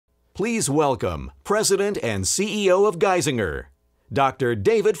Please welcome President and CEO of Geisinger, Dr.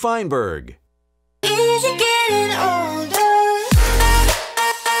 David Feinberg. Is it getting older?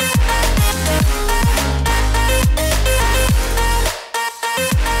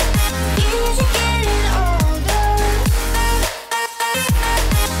 Is it getting older?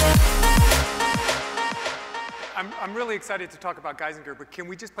 I'm really excited to talk about Geisinger, but can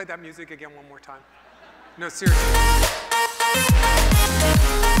we just play that music again one more time? No, seriously.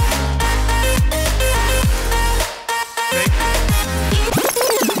 Thank you.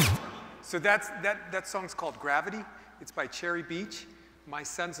 So that song's called Gravity. It's by Cherry Beach. My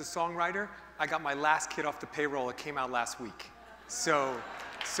son's a songwriter. I got my last kid off the payroll. It came out last week. All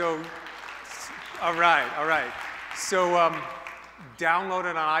right. So download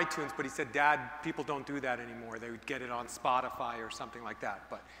it on iTunes, but he said, Dad, people don't do that anymore. They would get it on Spotify or something like that.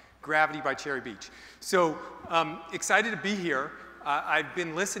 But Gravity by Cherry Beach. So excited to be here. I've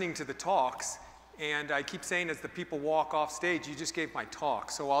been listening to the talks, and I keep saying as the people walk off stage, you just gave my talk.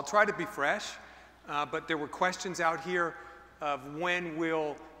 So I'll try to be fresh, but there were questions out here of when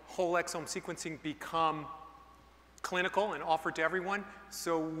will whole exome sequencing become clinical and offered to everyone.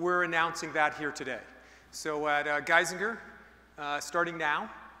 So we're announcing that here today. So at Geisinger, starting now,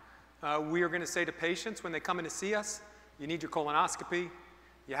 we are going to say to patients when they come in to see us, you need your colonoscopy,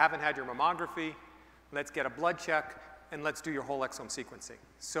 you haven't had your mammography, let's get a blood check, and let's do your whole exome sequencing.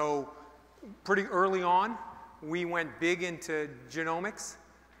 So pretty early on, we went big into genomics.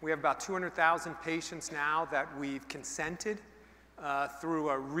 We have about 200,000 patients now that we've consented through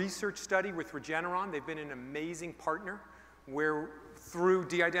a research study with Regeneron. They've been an amazing partner where through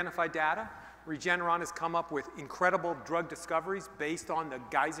de-identified data, Regeneron has come up with incredible drug discoveries based on the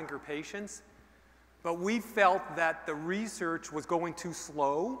Geisinger patients. But we felt that the research was going too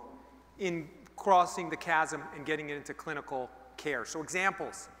slow in crossing the chasm and getting it into clinical care. So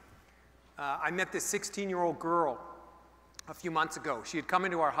examples. I met this 16-year-old girl a few months ago. She had come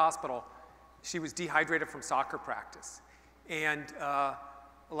into our hospital. She was dehydrated from soccer practice. And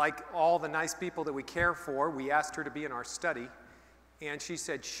like all the nice people that we care for, we asked her to be in our study. And she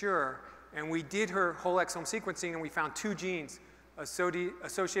said, sure. And we did her whole exome sequencing, and we found 2 genes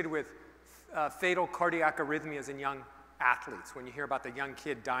associated with fatal cardiac arrhythmias in young athletes, when you hear about the young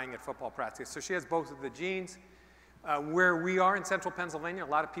kid dying at football practice. So she has both of the genes. Where we are in central Pennsylvania, a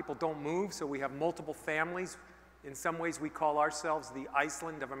lot of people don't move, so we have multiple families. In some ways, we call ourselves the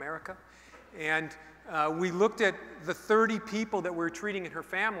Iceland of America. And we looked at the 30 people that we were treating in her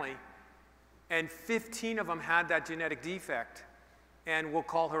family, and 15 of them had that genetic defect. And we'll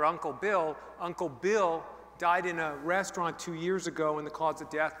call her Uncle Bill. Uncle Bill died in a restaurant 2 years ago, and the cause of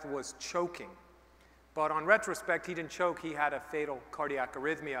death was choking. But on retrospect, he didn't choke, he had a fatal cardiac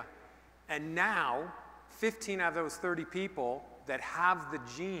arrhythmia. And now, 15 out of those 30 people that have the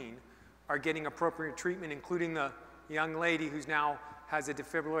gene are getting appropriate treatment, including the young lady who's now has a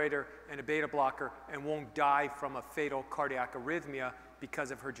defibrillator and a beta blocker and won't die from a fatal cardiac arrhythmia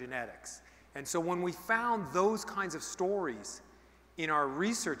because of her genetics. And so when we found those kinds of stories in our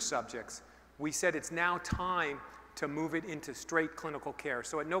research subjects, we said it's now time to move it into straight clinical care.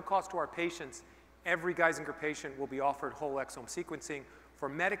 So at no cost to our patients, every Geisinger patient will be offered whole exome sequencing for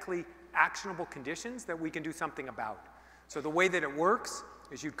medically actionable conditions that we can do something about. So the way that it works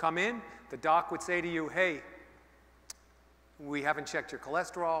is you'd come in, the doc would say to you, hey, we haven't checked your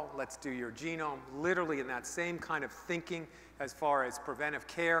cholesterol, let's do your genome, literally in that same kind of thinking as far as preventive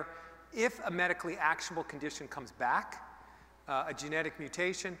care. If a medically actionable condition comes back, a genetic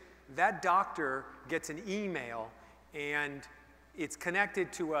mutation, that doctor gets an email, and it's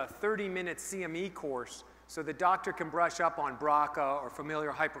connected to a 30-minute CME course, so the doctor can brush up on BRCA or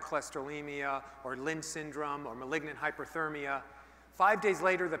familial hypercholesterolemia or Lynch syndrome or malignant hyperthermia. 5 days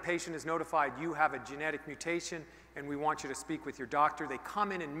later, the patient is notified you have a genetic mutation and we want you to speak with your doctor. They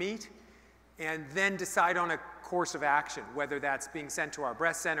come in and meet and then decide on a course of action, whether that's being sent to our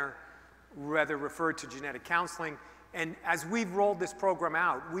breast center, whether referred to genetic counseling. And as we've rolled this program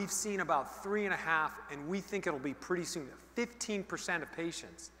out, we've seen about 3.5, and we think it'll be pretty soon, 15% of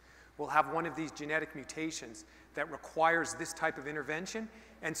patients will have one of these genetic mutations that requires this type of intervention.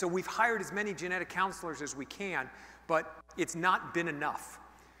 And so we've hired as many genetic counselors as we can, but it's not been enough.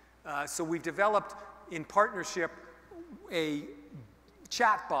 So we've developed, in partnership, a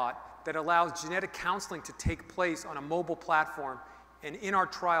chatbot that allows genetic counseling to take place on a mobile platform. And in our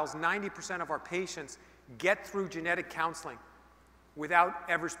trials, 90% of our patients get through genetic counseling without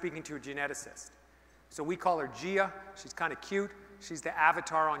ever speaking to a geneticist. So we call her Gia. She's kind of cute. She's the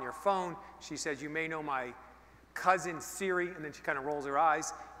avatar on your phone. She says, you may know my cousin Siri, and then she kind of rolls her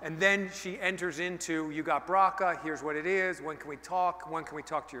eyes, and then she enters into, you got BRCA, here's what it is, when can we talk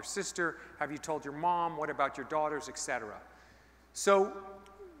to your sister, have you told your mom, what about your daughters, etc. So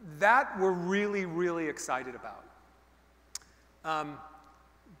that we're really, really excited about.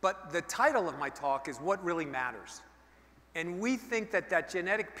 But the title of my talk is What Really Matters. And we think that that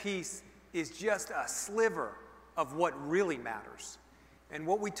genetic piece is just a sliver of what really matters. And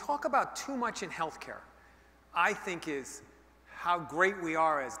what we talk about too much in healthcare, I think, is how great we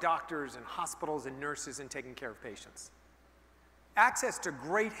are as doctors and hospitals and nurses in taking care of patients. Access to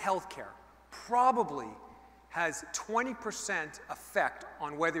great healthcare probably has 20% effect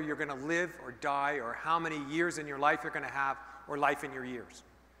on whether you're going to live or die, or how many years in your life you're going to have, or life in your years.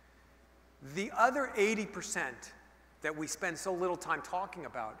 The other 80% that we spend so little time talking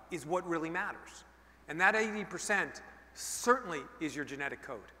about is what really matters. And that 80% certainly is your genetic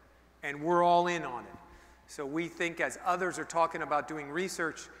code. And we're all in on it. So we think, as others are talking about doing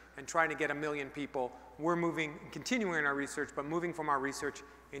research and trying to get 1 million people, we're continuing our research, but moving from our research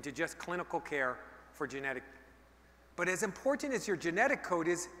into just clinical care for genetic. But as important as your genetic code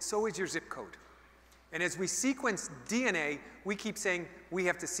is, so is your zip code. And as we sequence DNA, we keep saying we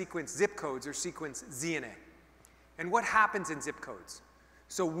have to sequence zip codes or sequence ZNA. And what happens in zip codes?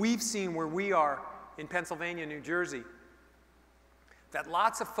 So we've seen where we are in Pennsylvania, New Jersey, that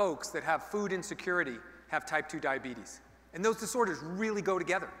lots of folks that have food insecurity have type 2 diabetes. And those disorders really go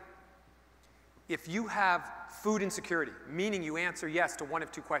together. If you have food insecurity, meaning you answer yes to one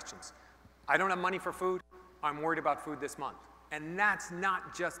of 2 questions, I don't have money for food, I'm worried about food this month. And that's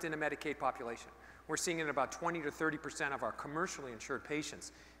not just in a Medicaid population. We're seeing it about 20 to 30% of our commercially insured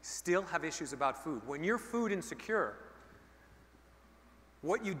patients still have issues about food. When you're food insecure,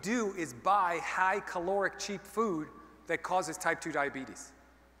 what you do is buy high caloric, cheap food that causes type 2 diabetes.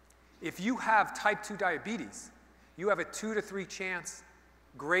 If you have type 2 diabetes, you have a 2 to 3 chance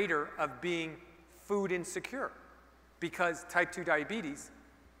greater of being food insecure, because type 2 diabetes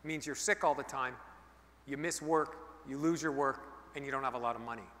means you're sick all the time, you miss work, you lose your work, and you don't have a lot of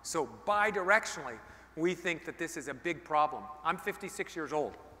money. So bidirectionally, we think that this is a big problem. I'm 56 years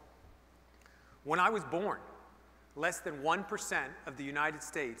old. When I was born, less than 1% of the United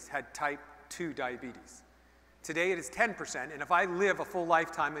States had type 2 diabetes. Today it is 10%, and if I live a full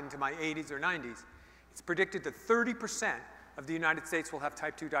lifetime into my 80s or 90s, it's predicted that 30% of the United States will have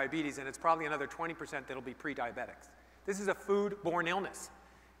type 2 diabetes, and it's probably another 20% that'll be pre-diabetics. This is a food-borne illness,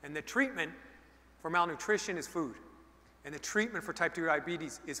 and the treatment for malnutrition is food, and the treatment for type 2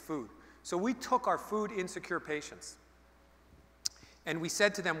 diabetes is food. So we took our food insecure patients, and we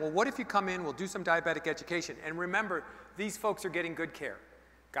said to them, well, what if you come in, we'll do some diabetic education, and remember, these folks are getting good care.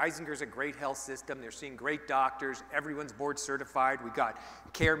 Geisinger's a great health system. They're seeing great doctors. Everyone's board certified. We got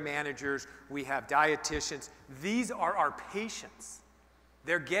care managers. We have dietitians. These are our patients.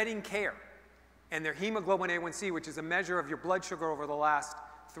 They're getting care. And their hemoglobin A1C, which is a measure of your blood sugar over the last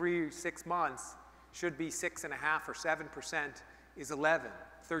 3 or 6 months, should be 6.5 or 7%, is 11,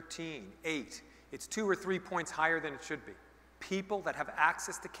 13, 8. It's 2 or 3 points higher than it should be. People that have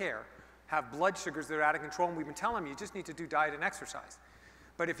access to care have blood sugars that are out of control, and we've been telling them you just need to do diet and exercise.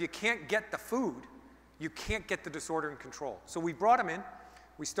 But if you can't get the food, you can't get the disorder in control. So we brought them in.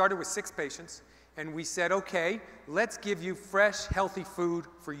 We started with 6 patients, and we said, okay, let's give you fresh, healthy food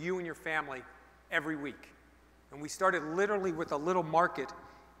for you and your family every week. And we started literally with a little market,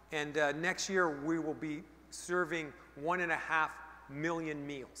 and next year we will be serving 1.5 million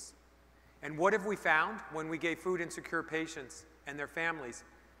meals. And what have we found when we gave food insecure patients and their families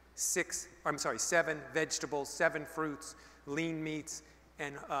 7 vegetables, 7 fruits, lean meats,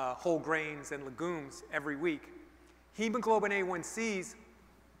 and whole grains and legumes every week? Hemoglobin A1Cs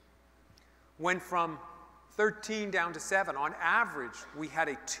went from 13 down to 7. On average, we had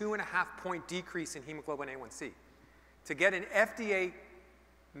a 2.5-point decrease in hemoglobin A1C. To get an FDA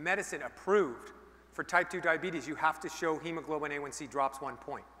medicine approved for type 2 diabetes, you have to show hemoglobin A1C drops 1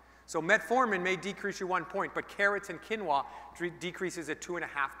 point. So metformin may decrease you 1 point, but carrots and quinoa decreases at 2.5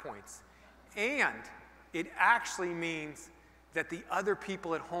 points. And it actually means that the other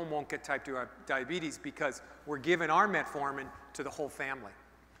people at home won't get type 2 diabetes because we're giving our metformin to the whole family.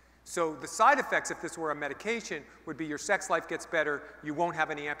 So the side effects, if this were a medication, would be your sex life gets better, you won't have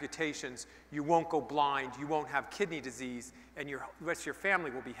any amputations, you won't go blind, you won't have kidney disease, and the rest of your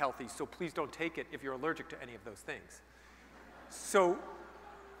family will be healthy. So please don't take it if you're allergic to any of those things. So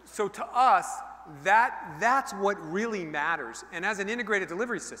to us, that's what really matters. And as an integrated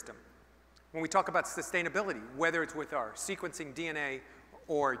delivery system, when we talk about sustainability, whether it's with our sequencing DNA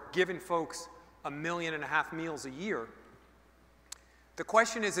or giving folks 1.5 million meals a year, the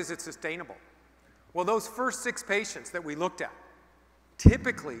question is it sustainable? Well, those first 6 patients that we looked at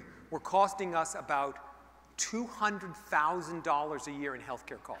typically were costing us about $200,000 a year in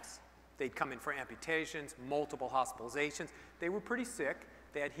healthcare costs. They'd come in for amputations, multiple hospitalizations. They were pretty sick.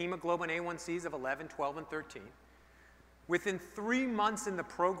 They had hemoglobin A1Cs of 11, 12, and 13. Within 3 months in the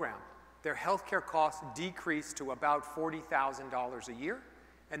program, their healthcare costs decreased to about $40,000 a year,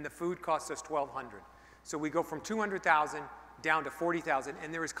 and the food costs us $1,200. So we go from $200,000 down to $40,000,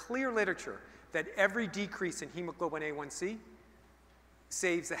 and there is clear literature that every decrease in hemoglobin A1C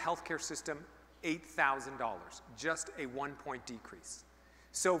saves the healthcare system $8,000, just a 1-point decrease.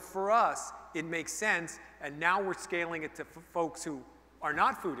 So for us, it makes sense, and now we're scaling it to folks who are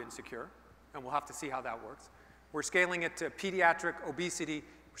not food insecure, and we'll have to see how that works. We're scaling it to pediatric obesity,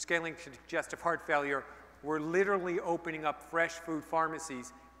 we're scaling it to congestive heart failure. We're literally opening up fresh food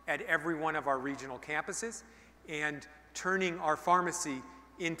pharmacies at every one of our regional campuses and turning our pharmacy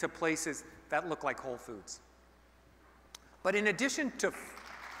into places that look like Whole Foods. But in addition to,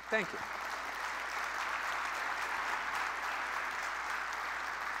 thank you.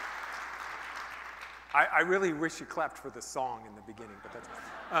 I really wish you clapped for the song in the beginning, but that's,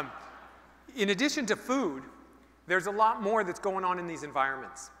 in addition to food, there's a lot more that's going on in these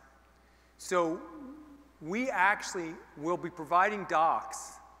environments. So we actually will be providing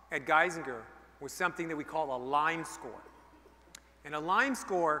docs at Geisinger with something that we call a line score. And a line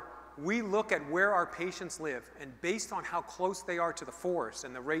score, we look at where our patients live, and based on how close they are to the forest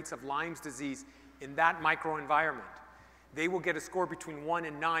and the rates of Lyme's disease in that microenvironment, they will get a score between 1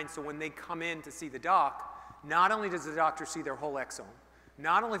 and 9, so when they come in to see the doc, not only does the doctor see their whole exome,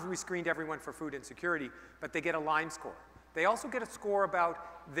 not only have we screened everyone for food insecurity, but they get a Lyme score. They also get a score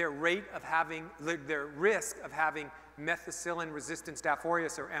about their rate of having, their risk of having methicillin-resistant Staph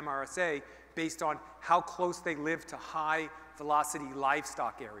aureus, or MRSA, based on how close they live to high-velocity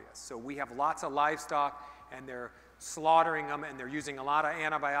livestock areas. So we have lots of livestock, and they're slaughtering them, and they're using a lot of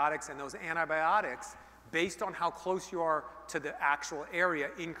antibiotics, and those antibiotics, based on how close you are to the actual area,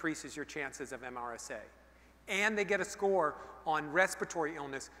 increases your chances of MRSA. And they get a score on respiratory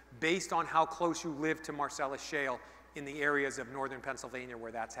illness based on how close you live to Marcellus Shale in the areas of northern Pennsylvania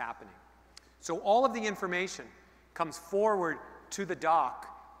where that's happening. So all of the information comes forward to the doc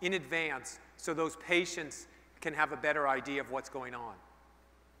in advance so those patients can have a better idea of what's going on.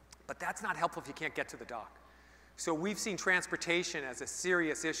 But that's not helpful if you can't get to the doc. So we've seen transportation as a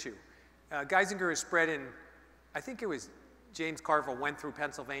serious issue. Geisinger is spread in, I think it was James Carville went through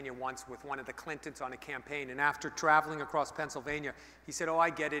Pennsylvania once with one of the Clintons on a campaign, and after traveling across Pennsylvania, he said, oh, I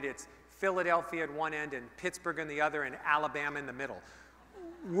get it, it's Philadelphia at one end and Pittsburgh on the other and Alabama in the middle.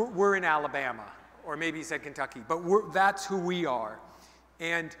 We're in Alabama, or maybe he said Kentucky, but that's who we are.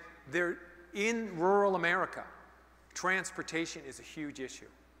 And in rural America, transportation is a huge issue.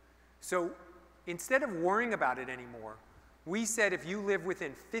 So instead of worrying about it anymore, we said if you live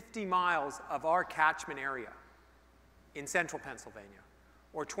within 50 miles of our catchment area in central Pennsylvania,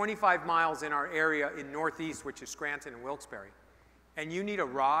 or 25 miles in our area in northeast, which is Scranton and Wilkes-Barre, and you need a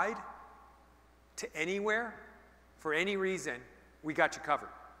ride to anywhere for any reason, we got you covered.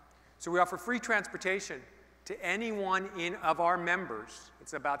 So we offer free transportation to anyone of our members.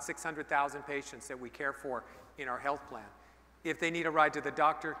 It's about 600,000 patients that we care for in our health plan, if they need a ride to the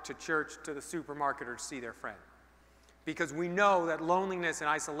doctor, to church, to the supermarket, or to see their friend. Because we know that loneliness and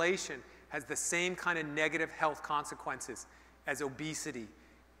isolation has the same kind of negative health consequences as obesity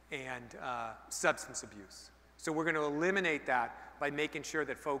and substance abuse. So we're going to eliminate that by making sure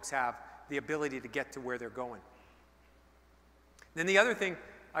that folks have the ability to get to where they're going. Then the other thing,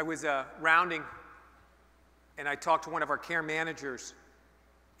 I was rounding, and I talked to one of our care managers,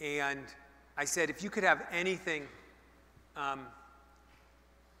 and I said, if you could have anything,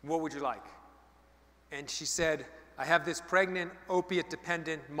 what would you like? And she said, I have this pregnant,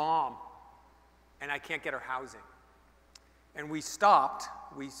 opiate-dependent mom, and I can't get her housing. And we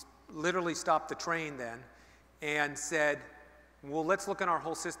literally stopped the train then, and said, well, let's look in our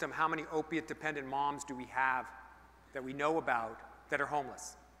whole system, how many opiate-dependent moms do we have that we know about that are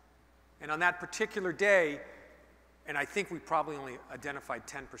homeless? And on that particular day, and I think we probably only identified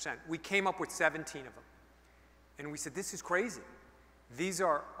 10%, we came up with 17 of them. And we said, this is crazy. These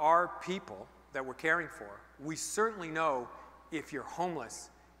are our people that we're caring for. We certainly know if you're homeless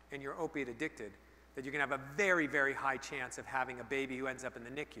and you're opiate addicted, that you're going to have a very, very high chance of having a baby who ends up in the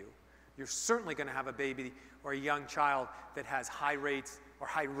NICU. You're certainly going to have a baby or a young child that has high rates or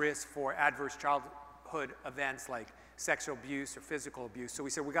high risk for adverse childhood events like sexual abuse or physical abuse. So we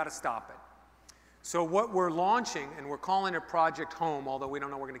said, we got to stop it. So what we're launching, and we're calling it Project Home, although we don't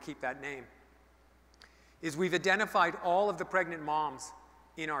know we're going to keep that name, is we've identified all of the pregnant moms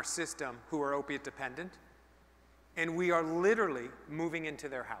in our system who are opiate dependent, and we are literally moving into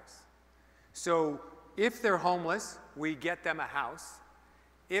their house. So if they're homeless, we get them a house.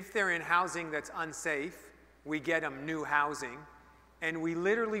 If they're in housing that's unsafe, we get them new housing, and we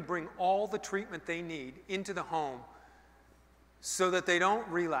literally bring all the treatment they need into the home so that they don't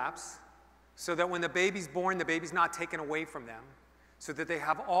relapse, so that when the baby's born, the baby's not taken away from them, so that they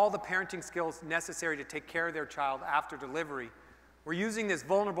have all the parenting skills necessary to take care of their child after delivery. We're using this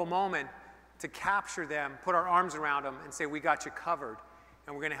vulnerable moment to capture them, put our arms around them, and say, we got you covered,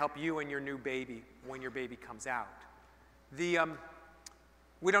 and we're going to help you and your new baby when your baby comes out.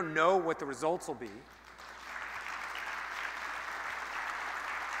 We don't know what the results will be.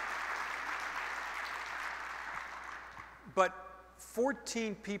 But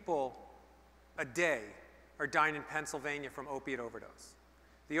 14 people a day are dying in Pennsylvania from opiate overdose.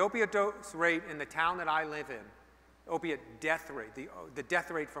 The opiate dose rate in the town that I live in, opiate death rate, the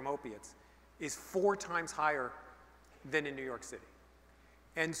death rate from opiates, is 4 times higher than in New York City.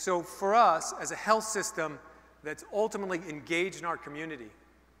 And so for us, as a health system that's ultimately engaged in our community,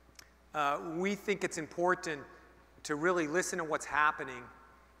 we think it's important to really listen to what's happening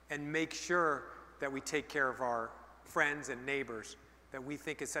and make sure that we take care of our friends and neighbors that we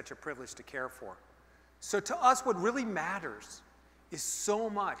think is such a privilege to care for. So to us, what really matters is so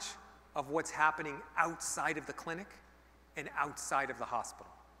much of what's happening outside of the clinic and outside of the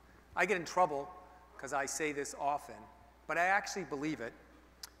hospital. I get in trouble because I say this often, but I actually believe it.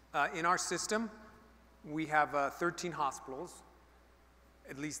 In our system, we have 13 hospitals.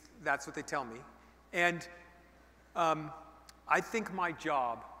 At least that's what they tell me. And I think my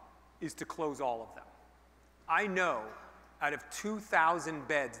job is to close all of them. I know out of 2,000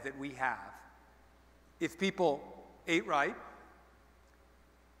 beds that we have, if people ate right,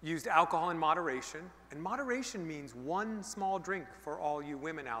 used alcohol in moderation, and moderation means 1 small drink for all you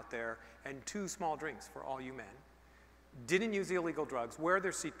women out there and 2 small drinks for all you men, didn't use illegal drugs, wear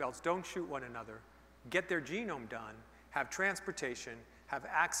their seatbelts, don't shoot one another, get their genome done, have transportation, have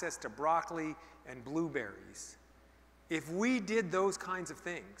access to broccoli and blueberries. If we did those kinds of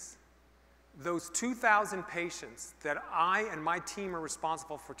things, those 2,000 patients that I and my team are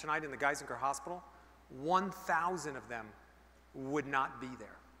responsible for tonight in the Geisinger Hospital, 1,000 of them would not be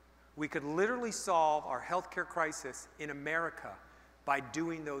there. We could literally solve our healthcare crisis in America by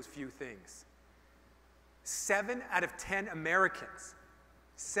doing those few things. 7 out of 10 Americans,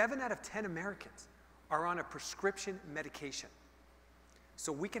 7 out of 10 Americans are on a prescription medication.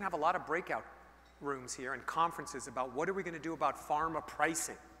 So we can have a lot of breakout rooms here and conferences about what are we going to do about pharma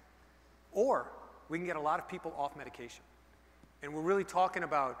pricing. Or we can get a lot of people off medication. And we're really talking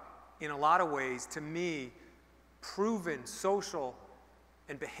about, in a lot of ways, to me, proven social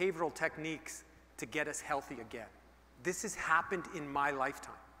and behavioral techniques to get us healthy again. This has happened in my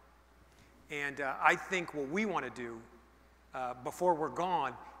lifetime. And I think what we want to do before we're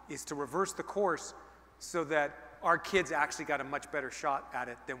gone is to reverse the course so that our kids actually got a much better shot at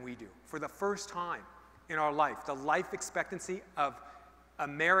it than we do. For the first time in our life, the life expectancy of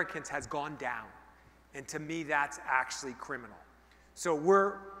Americans has gone down. And to me, that's actually criminal. So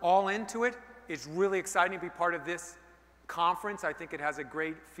we're all into it. It's really exciting to be part of this conference. I think it has a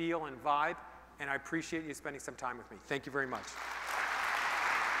great feel and vibe, and I appreciate you spending some time with me. Thank you very much.